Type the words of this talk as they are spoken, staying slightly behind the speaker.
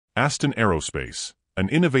Aston Aerospace, an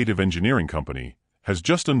innovative engineering company, has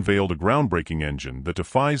just unveiled a groundbreaking engine that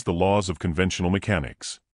defies the laws of conventional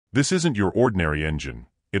mechanics. This isn't your ordinary engine.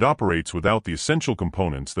 It operates without the essential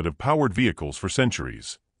components that have powered vehicles for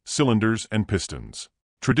centuries: cylinders and pistons.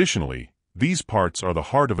 Traditionally, these parts are the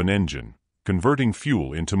heart of an engine, converting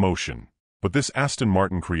fuel into motion. But this Aston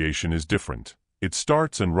Martin creation is different. It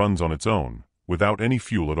starts and runs on its own, without any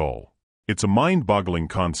fuel at all. It's a mind-boggling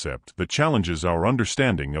concept that challenges our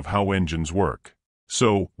understanding of how engines work.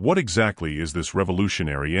 So, what exactly is this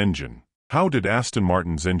revolutionary engine? How did Aston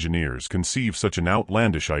Martin's engineers conceive such an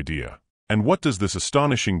outlandish idea? And what does this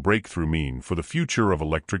astonishing breakthrough mean for the future of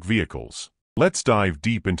electric vehicles? Let's dive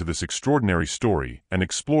deep into this extraordinary story and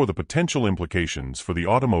explore the potential implications for the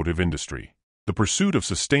automotive industry. The pursuit of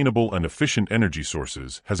sustainable and efficient energy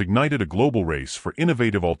sources has ignited a global race for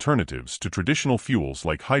innovative alternatives to traditional fuels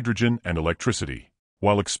like hydrogen and electricity.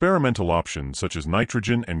 While experimental options such as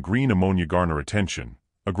nitrogen and green ammonia garner attention,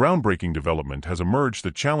 a groundbreaking development has emerged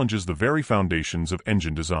that challenges the very foundations of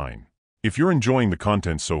engine design. If you're enjoying the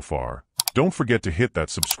content so far, don't forget to hit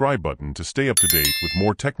that subscribe button to stay up to date with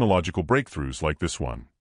more technological breakthroughs like this one.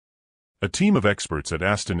 A team of experts at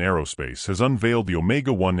Aston Aerospace has unveiled the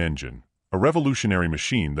Omega-1 engine, a revolutionary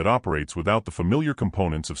machine that operates without the familiar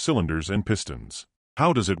components of cylinders and pistons.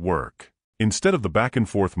 How does it work? Instead of the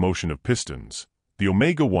back-and-forth motion of pistons, the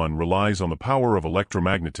Omega-1 relies on the power of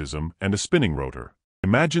electromagnetism and a spinning rotor.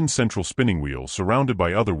 Imagine central spinning wheels surrounded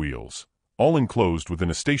by other wheels, all enclosed within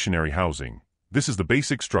a stationary housing. This is the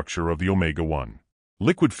basic structure of the Omega-1.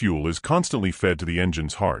 Liquid fuel is constantly fed to the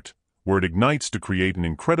engine's heart, where it ignites to create an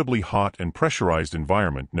incredibly hot and pressurized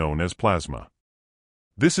environment known as plasma.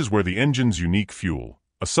 This is where the engine's unique fuel,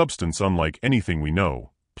 a substance unlike anything we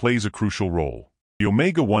know, plays a crucial role. The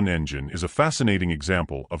Omega-1 engine is a fascinating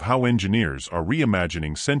example of how engineers are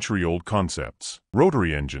reimagining century-old concepts.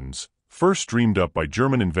 Rotary engines, first dreamed up by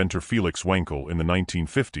German inventor Felix Wankel in the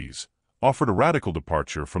 1950s, offered a radical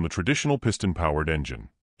departure from the traditional piston-powered engine.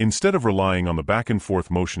 Instead of relying on the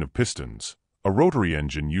back-and-forth motion of pistons, a rotary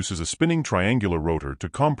engine uses a spinning triangular rotor to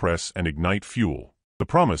compress and ignite fuel. The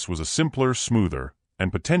promise was a simpler, smoother,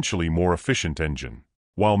 and potentially more efficient engine.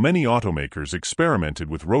 While many automakers experimented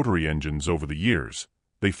with rotary engines over the years,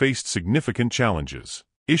 they faced significant challenges.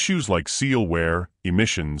 Issues like seal wear,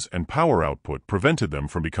 emissions, and power output prevented them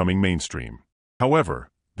from becoming mainstream. However,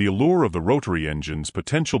 the allure of the rotary engine's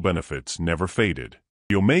potential benefits never faded.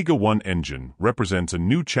 The Omega-1 engine represents a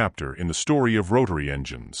new chapter in the story of rotary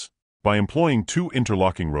engines. By employing two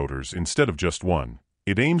interlocking rotors instead of just one,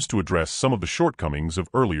 it aims to address some of the shortcomings of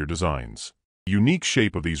earlier designs. The unique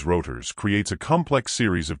shape of these rotors creates a complex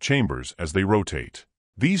series of chambers as they rotate.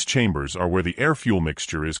 These chambers are where the air-fuel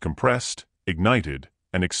mixture is compressed, ignited,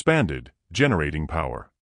 and expanded, generating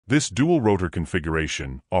power. This dual-rotor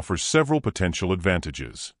configuration offers several potential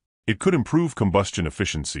advantages. It could improve combustion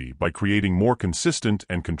efficiency by creating more consistent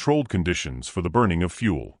and controlled conditions for the burning of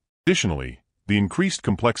fuel. Additionally, the increased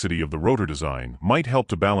complexity of the rotor design might help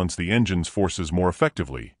to balance the engine's forces more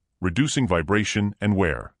effectively, reducing vibration and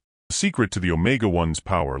wear. The secret to the Omega-1's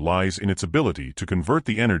power lies in its ability to convert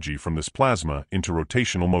the energy from this plasma into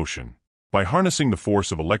rotational motion. By harnessing the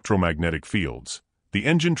force of electromagnetic fields, the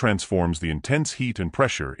engine transforms the intense heat and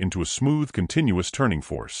pressure into a smooth, continuous turning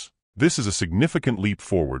force. This is a significant leap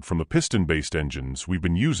forward from the piston-based engines we've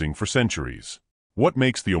been using for centuries. What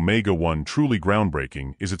makes the Omega-1 truly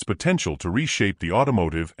groundbreaking is its potential to reshape the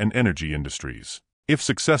automotive and energy industries. If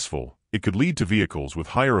successful, it could lead to vehicles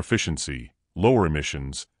with higher efficiency, lower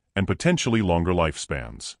emissions, and potentially longer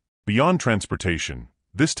lifespans. Beyond transportation,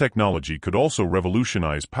 this technology could also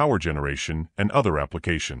revolutionize power generation and other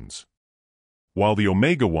applications. While the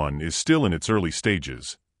Omega-1 is still in its early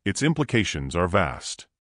stages, its implications are vast.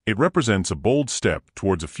 It represents a bold step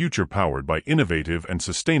towards a future powered by innovative and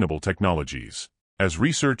sustainable technologies. As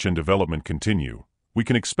research and development continue, we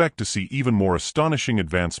can expect to see even more astonishing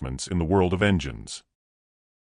advancements in the world of engines.